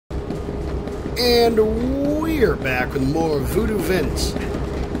And we're back with more Voodoo Vince.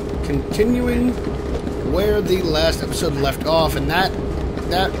 Continuing where the last episode left off, and that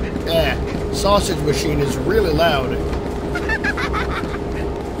sausage machine is really loud.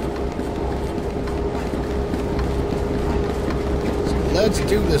 So let's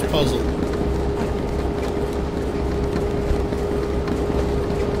do this puzzle.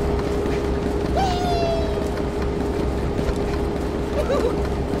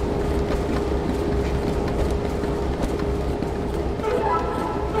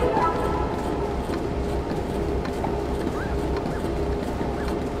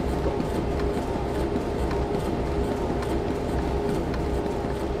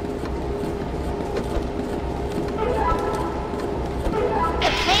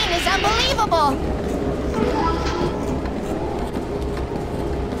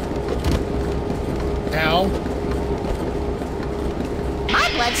 Ow. My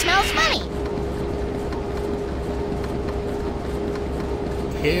blood smells funny.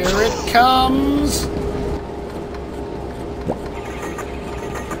 Here it comes.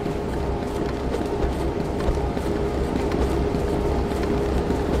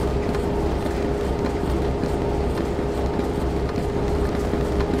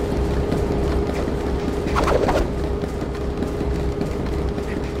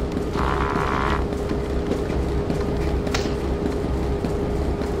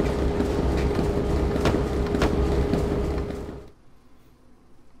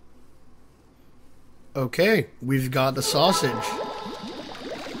 Okay, we've got the sausage.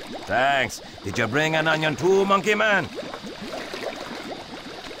 Thanks. Did you bring an onion too, monkey man?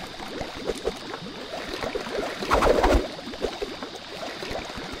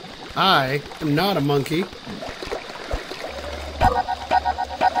 I am not a monkey.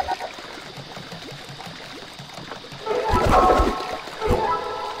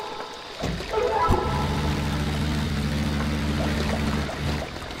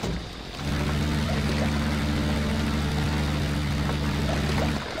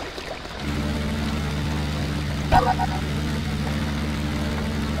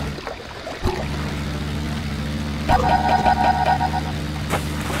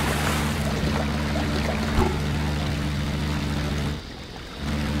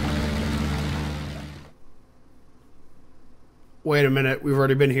 Wait a minute, we've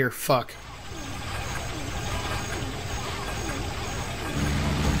already been here. Fuck.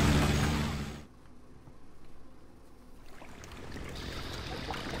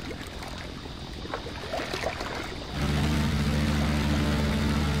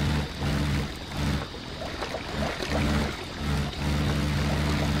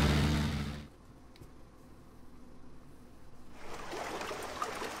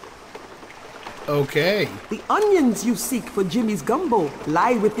 Okay. The onions you seek for Jimmy's Gumbo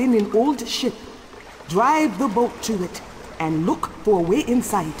lie within an old ship. Drive the boat to it and look for a way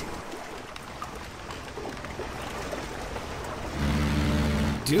inside.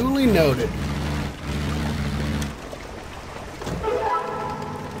 Duly noted.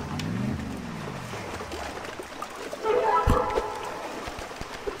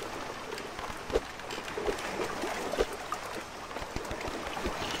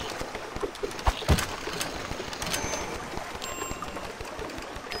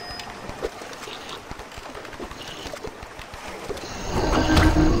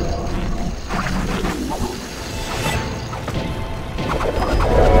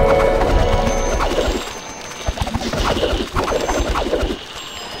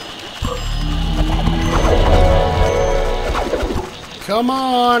 Come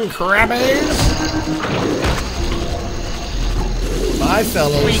on, crabbies! Bye,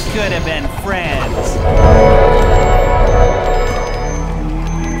 fellows. We could have been friends.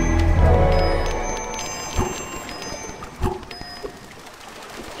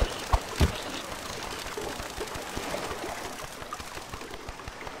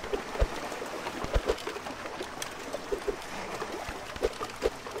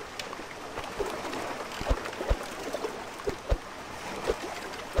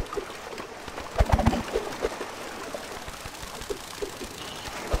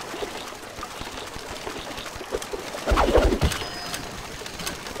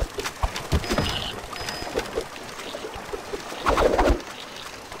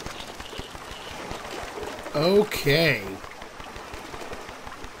 Okay.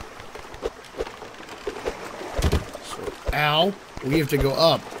 So, ow, we have to go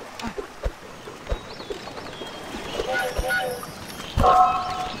up.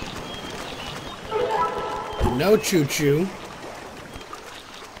 No choo-choo.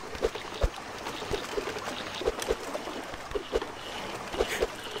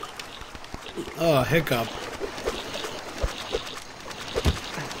 Oh, hiccup.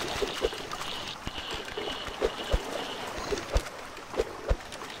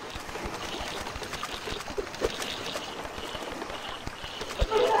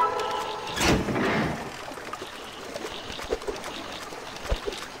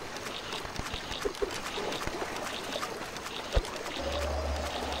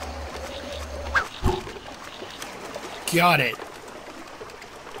 Got it.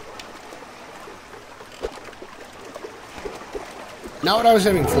 Not what I was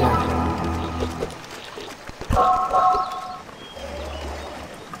aiming for.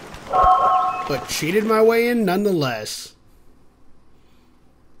 But cheated my way in nonetheless.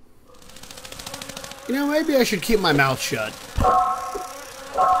 You know, maybe I should keep my mouth shut.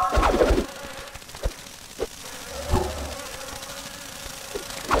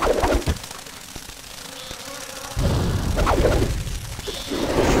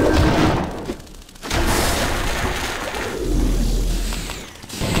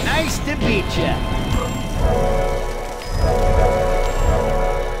 Nice to meet ya.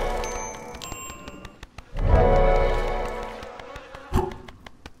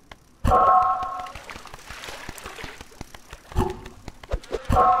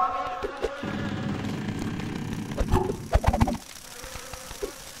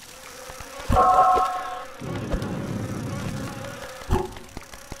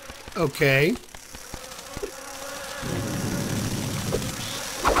 Okay.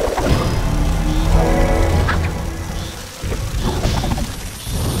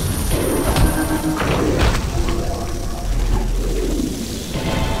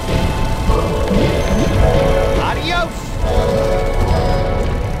 Adios.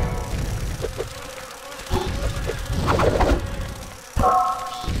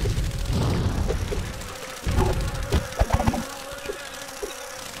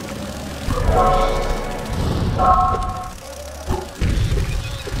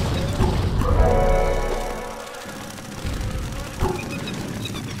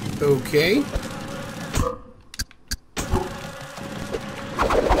 Okay.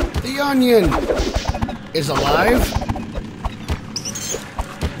 The onion is alive.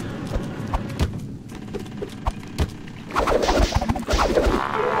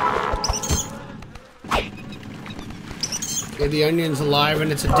 Okay, the onion's alive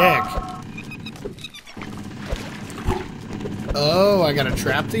and it's a dick. Oh, I gotta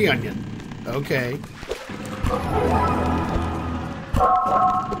trap the onion. Okay.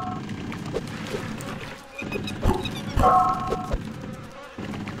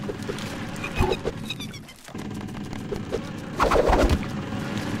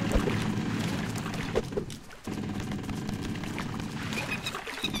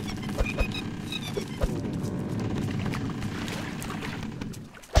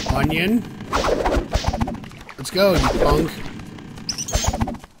 Onion. Let's go, you punk.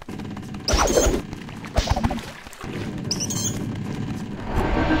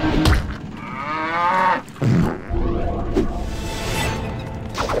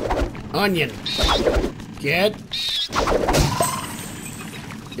 Onion. Get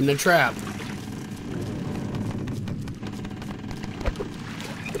in the trap.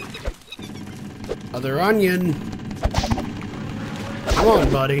 Other onion. Come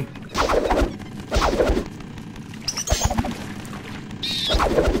on, buddy.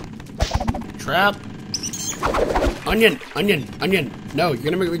 Trap. Onion, onion, onion. No, you're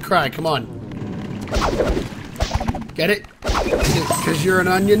gonna make me cry. Come on. Get it? Because you're an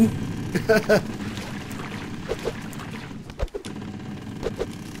onion?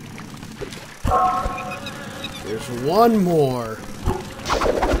 There's one more.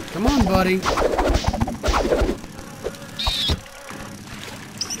 Come on, buddy.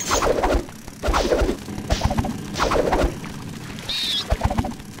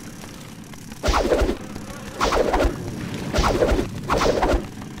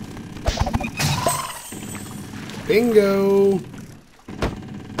 Bingo!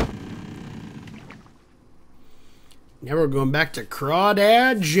 Now we're going back to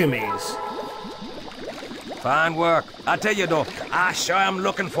Crawdad Jimmy's. Fine work. I tell you though, I sure am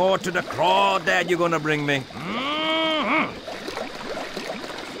looking forward to the crawdad you're gonna bring me.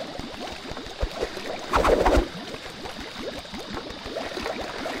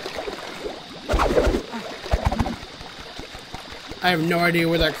 I have no idea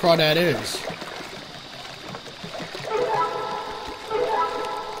where that Crawdad is.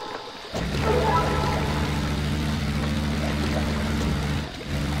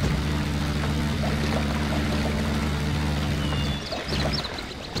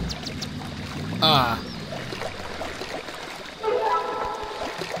 Ah.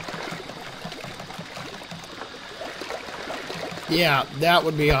 Yeah, that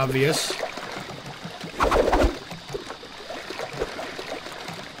would be obvious.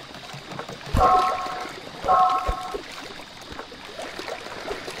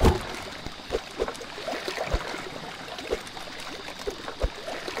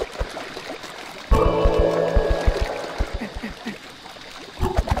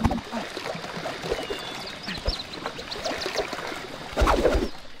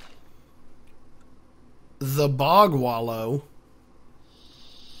 The bog wallow.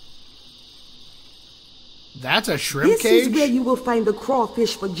 That's a shrimp cage? This is where you will find the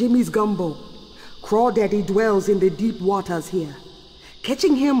crawfish for Jimmy's Gumbo. Crawdaddy dwells in the deep waters here.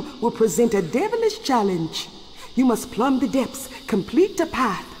 Catching him will present a devilish challenge. You must plumb the depths, complete the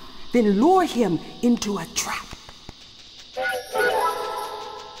path, then lure him into a trap.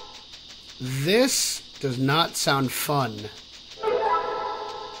 This does not sound fun.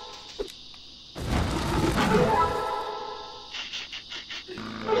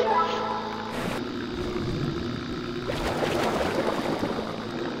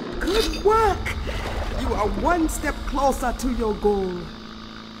 Good work! You are one step closer to your goal.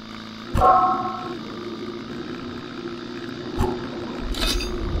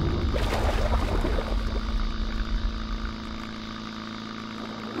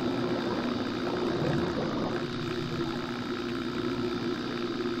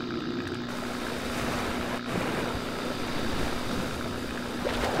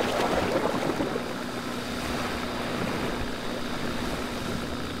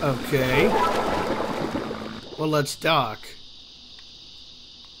 Okay. Well, let's dock.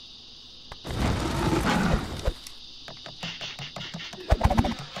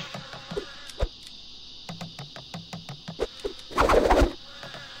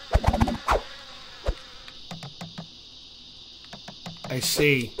 I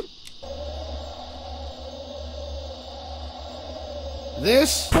see.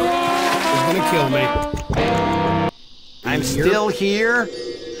 This is gonna kill me. I'm still here.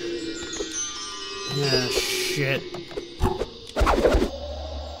 Yeah, shit.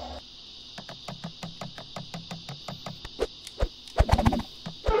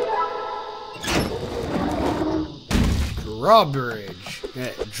 Drawbridge.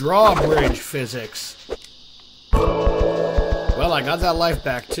 Yeah, drawbridge physics. Well, I got that life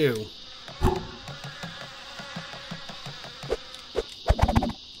back too.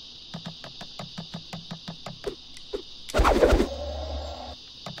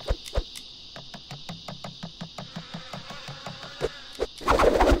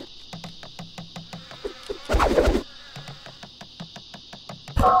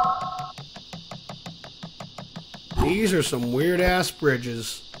 These are some weird-ass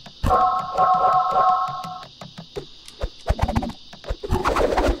bridges.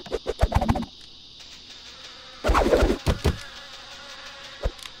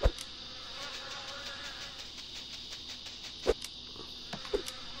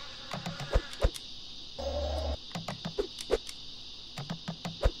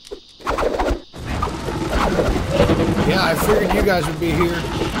 Yeah, I figured you guys would be here.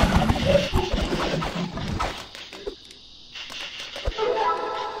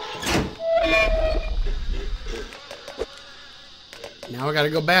 Now I gotta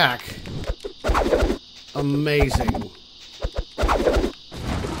go back. Amazing.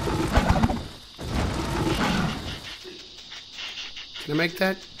 Can I make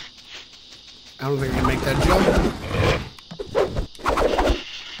that? I don't think I can make that jump.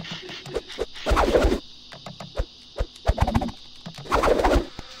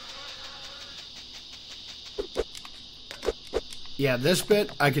 Yeah, this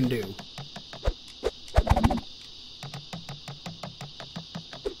bit I can do.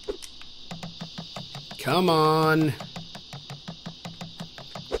 Come on.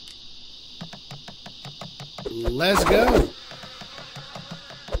 Let's go.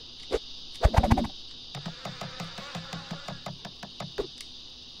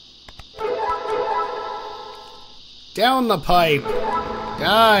 Down the pipe.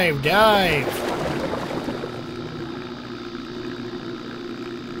 Dive, dive.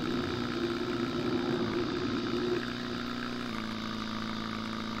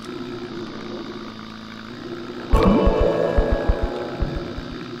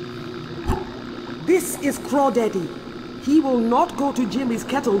 This is Crawdaddy. He will not go to Jimmy's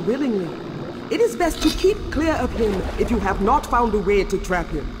kettle willingly. It is best to keep clear of him if you have not found a way to trap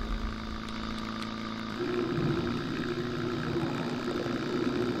him.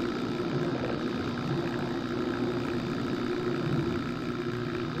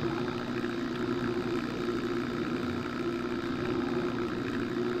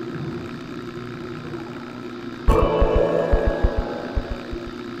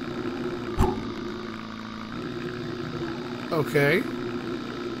 Okay.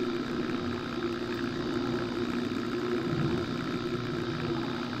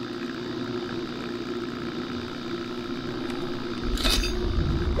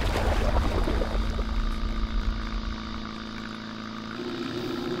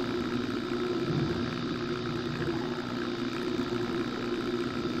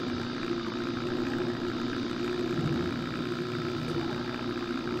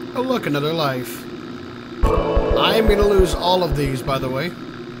 Oh, look, another life. I'm gonna lose all of these, by the way.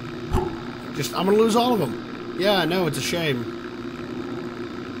 I'm gonna lose all of them. Yeah, I know, it's a shame.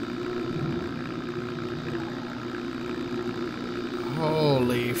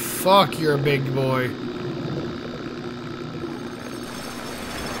 Holy fuck, you're a big boy.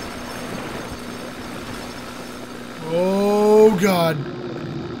 Oh, God.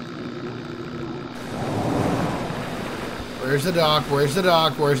 Where's the dock? Where's the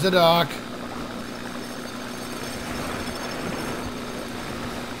dock? Where's the dock?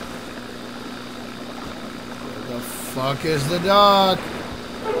 Where the fuck is the dock?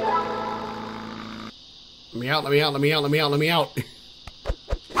 Let me out, let me out, let me out, let me out, let me out.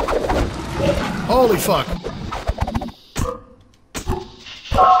 Holy fuck.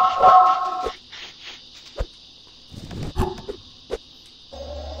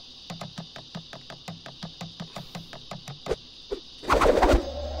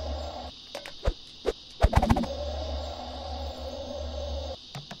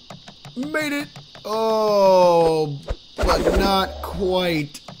 Made it! Oh, but not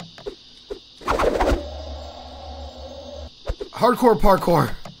quite. Hardcore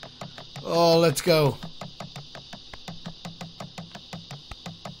parkour. Oh, let's go.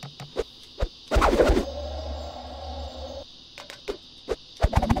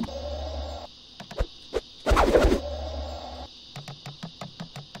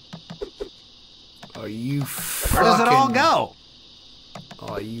 Oh, you fucking... Where does it all go?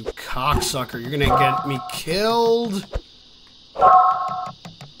 Oh, you cocksucker. You're gonna get me killed.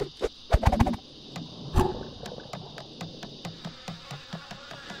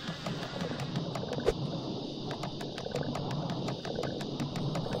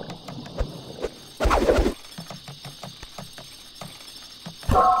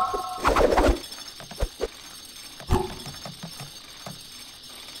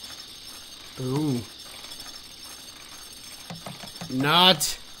 Ooh. Not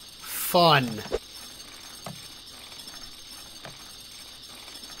fun.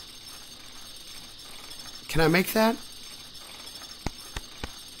 Can I make that?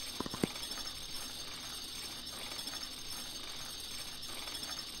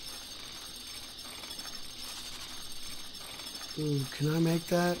 Ooh, can I make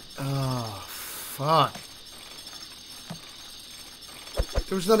that? Oh, fuck.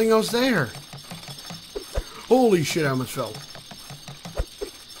 There was nothing else there. Holy shit, I almost fell.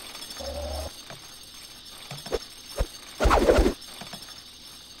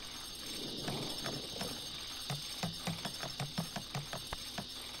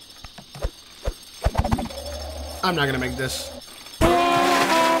 I'm not gonna make this.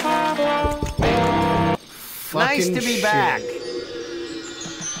 Nice to be back.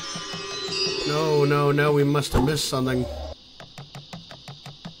 No, no, no, we must have missed something.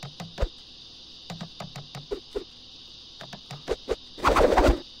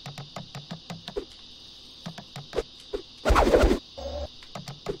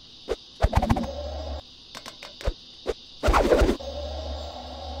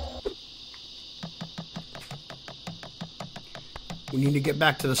 We need to get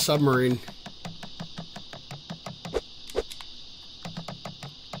back to the submarine.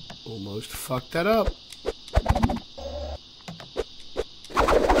 Almost fucked that up.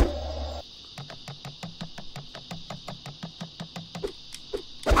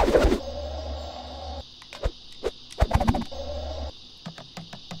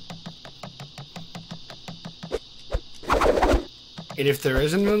 And if there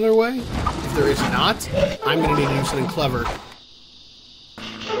is another way, if there is not, I'm gonna need to do something clever.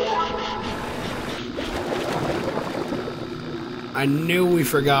 I knew we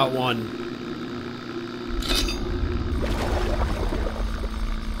forgot one.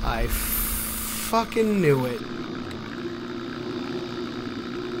 I fucking knew it.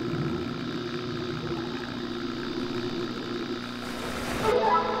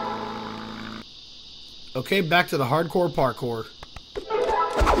 Okay, back to the hardcore parkour.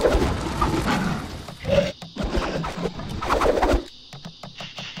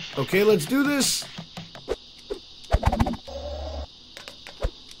 Okay, let's do this.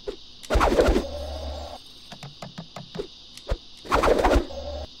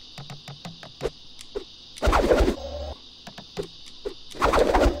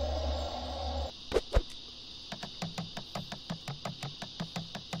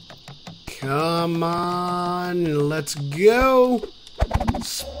 Come on, let's go.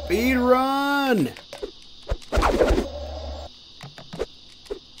 Speed run.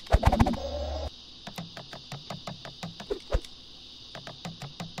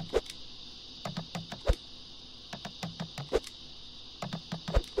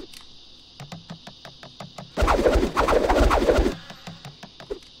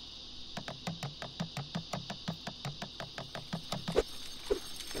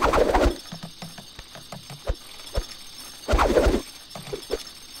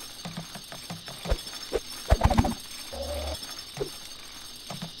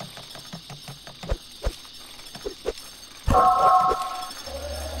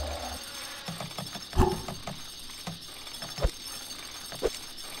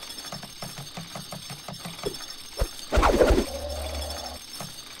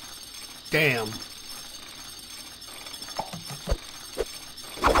 Damn.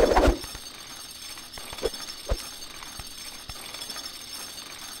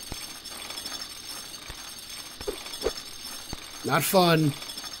 Not fun.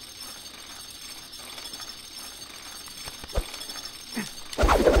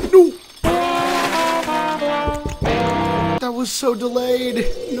 No! That was so delayed.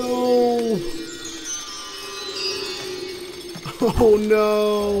 No. Oh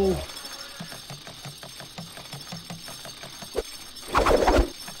no.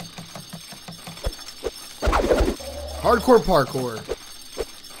 Hardcore parkour.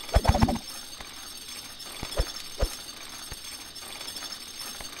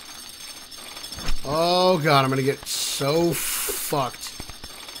 Oh god, I'm gonna get so fucked.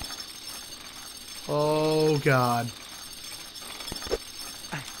 Oh god.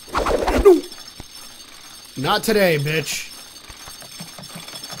 No. Not today, bitch.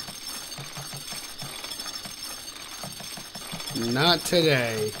 Not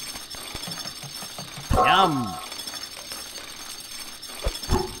today. Yum.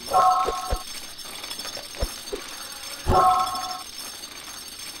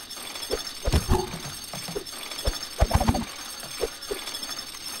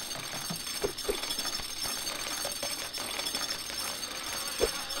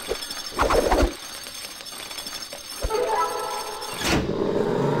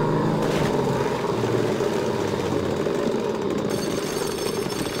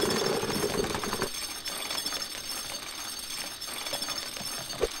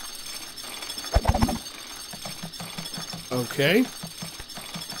 Okay.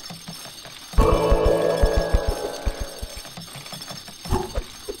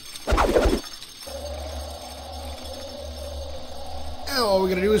 Now all we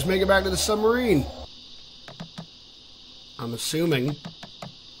gotta do is make it back to the submarine. I'm assuming.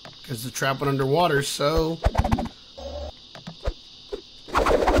 Because the trap went underwater, so...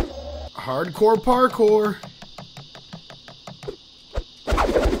 Hardcore parkour.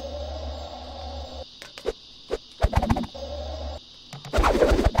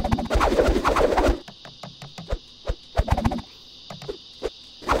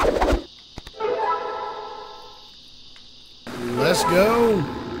 Let's go.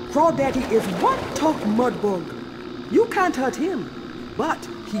 Crawdaddy is one tough mudbug. You can't hurt him, but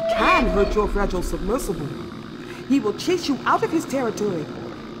he can hurt your fragile submersible. He will chase you out of his territory.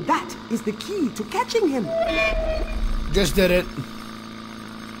 That is the key to catching him. Just did it.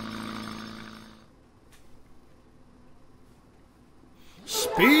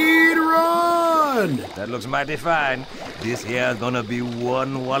 Speed run! That looks mighty fine. This here's gonna be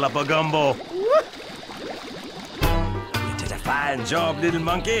one wallop of gumbo. You did a fine job, little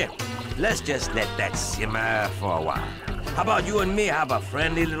monkey. Let's just let that simmer for a while. How about you and me have a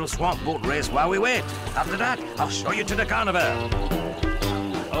friendly little swamp boat race while we wait? After that, I'll show you to the carnival.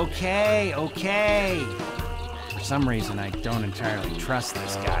 Okay, okay. For some reason, I don't entirely trust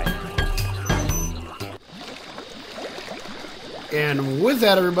this guy. And with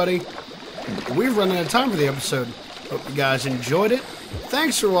that, everybody, we've run out of time for the episode. Hope you guys enjoyed it.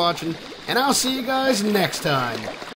 Thanks for watching, and I'll see you guys next time.